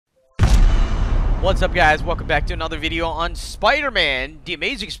What's up, guys? Welcome back to another video on Spider-Man, the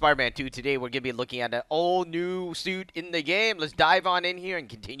Amazing Spider-Man 2. Today we're going to be looking at an all new suit in the game. Let's dive on in here and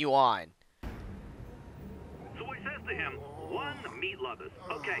continue on. So he says to him, one, meat lovers.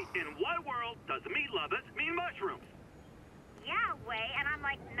 Okay, in what world does meat lovers mean mushrooms? Yeah, way, and I'm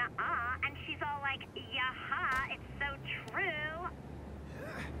like, nuh-uh, and she's all like, yeah-ha, it's so true.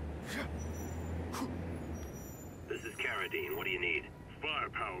 This is Carradine. What do you need?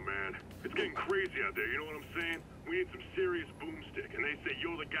 Firepower, man. It's getting crazy out there, you know what I'm saying? We need some serious boomstick, and they say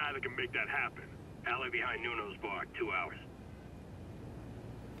you're the guy that can make that happen. Alley behind Nuno's bar, 2 hours.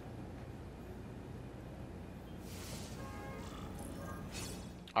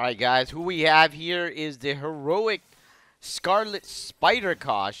 Alright, guys, who we have here is the heroic Scarlet Spider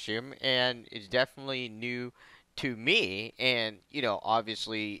costume, and it's definitely new to me, and you know,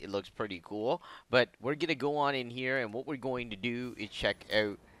 obviously it looks pretty cool. But we're gonna go on in here, and what we're going to do is check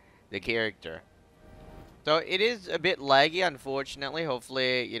out the character. So it is a bit laggy, unfortunately.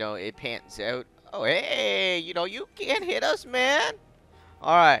 Hopefully, you know, it pans out. Oh, hey, you know, you can't hit us, man.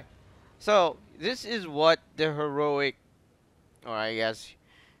 All right, so this is what the heroic, or I guess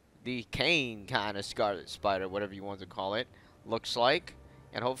the Kane kind of Scarlet Spider, whatever you want to call it, looks like.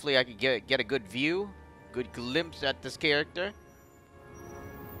 And hopefully I can get a good view, good glimpse at this character.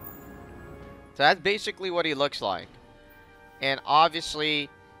 So that's basically what he looks like. And obviously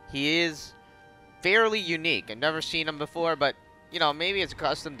he is fairly unique. I've never seen him before, but you know, maybe it's a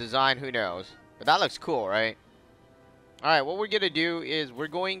custom design, who knows. But that looks cool, right? Alright, what we're gonna do is we're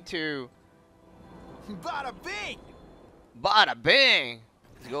going to Bada bing! bada bing!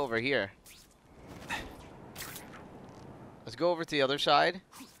 Let's go over here. Let's go over to the other side.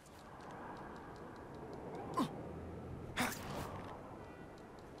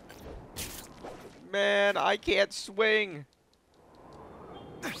 Man, I can't swing.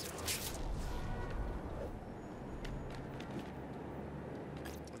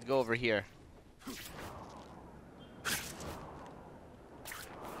 Let's go over here.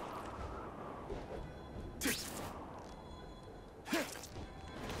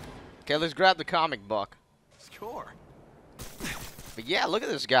 Okay, let's grab the comic book. Sure. But yeah, look at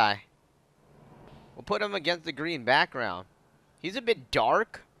this guy. We'll put him against the green background. He's a bit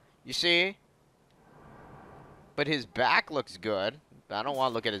dark, you see? But his back looks good. I don't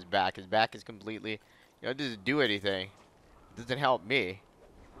want to look at his back. His back is completely, you know, it doesn't do anything. It doesn't help me.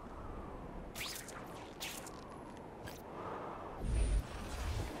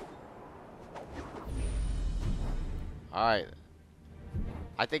 Alright.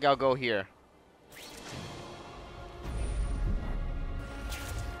 I think I'll go here.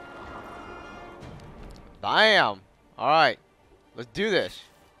 Bam! Alright. Let's do this.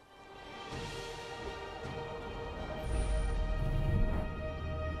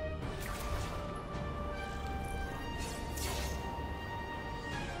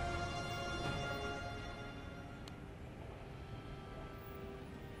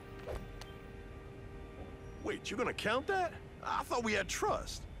 Wait, you gonna count that? I thought we had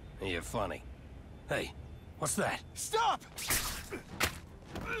trust. You're funny. Hey, what's that? Stop!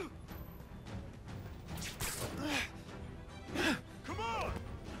 Come on!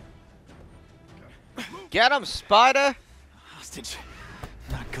 Get him, Spider! Hostage.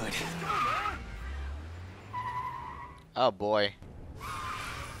 Not good. Oh boy.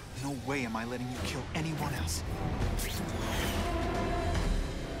 No way am I letting you kill anyone else.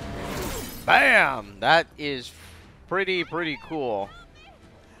 Bam! That is pretty cool.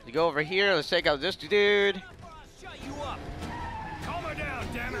 You go over here, let's take out this dude. Shut you up! Calm her down,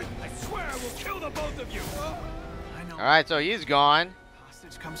 damn it! I swear I will kill the both of you! I know. Alright, so he's gone.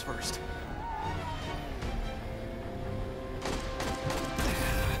 Hostage comes first.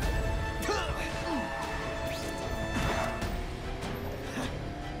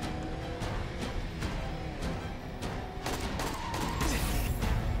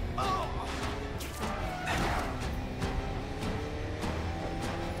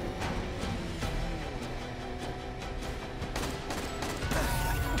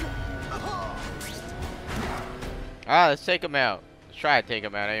 Alright, let's take him out. Let's try to take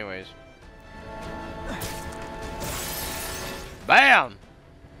him out anyways. Bam!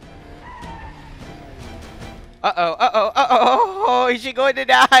 Uh-oh, uh-oh, uh-oh! Oh, is she going to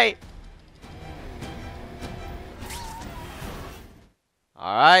die?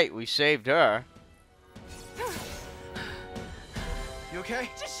 Alright, we saved her. You okay?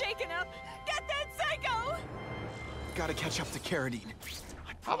 Just shaken up. Get that psycho! Gotta catch up to Carradine.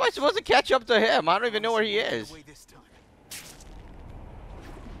 How am I supposed to catch up to him? I don't even know where he is. Away this time.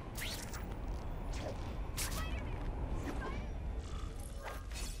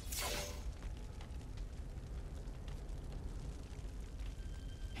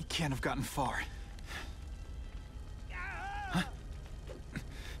 can't have gotten far. Huh?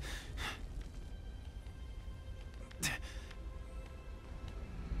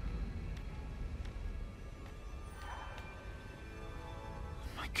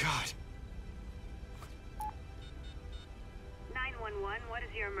 My God. 911, what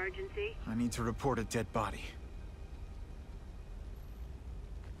is your emergency? I need to report a dead body.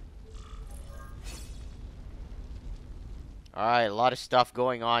 Alright, a lot of stuff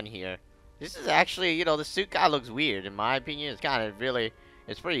going on here. This is actually, you know, the suit guy looks weird, in my opinion. It's kind of really,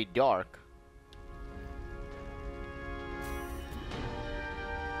 it's pretty dark.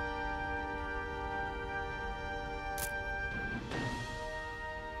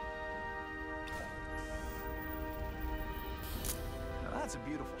 Now that's a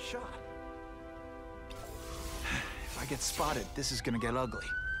beautiful shot. If I get spotted, this is gonna get ugly.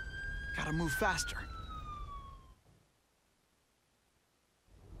 Gotta move faster.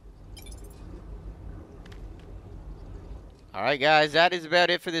 Alright guys, that is about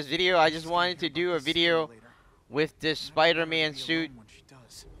it for this video. I just wanted to do a video with this Spider-Man suit.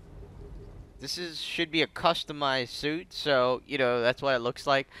 This should be a customized suit, so, you know, that's what it looks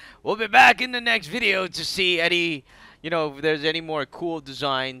like. We'll be back in the next video to see any, you know, if there's any more cool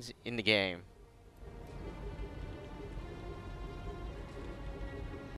designs in the game.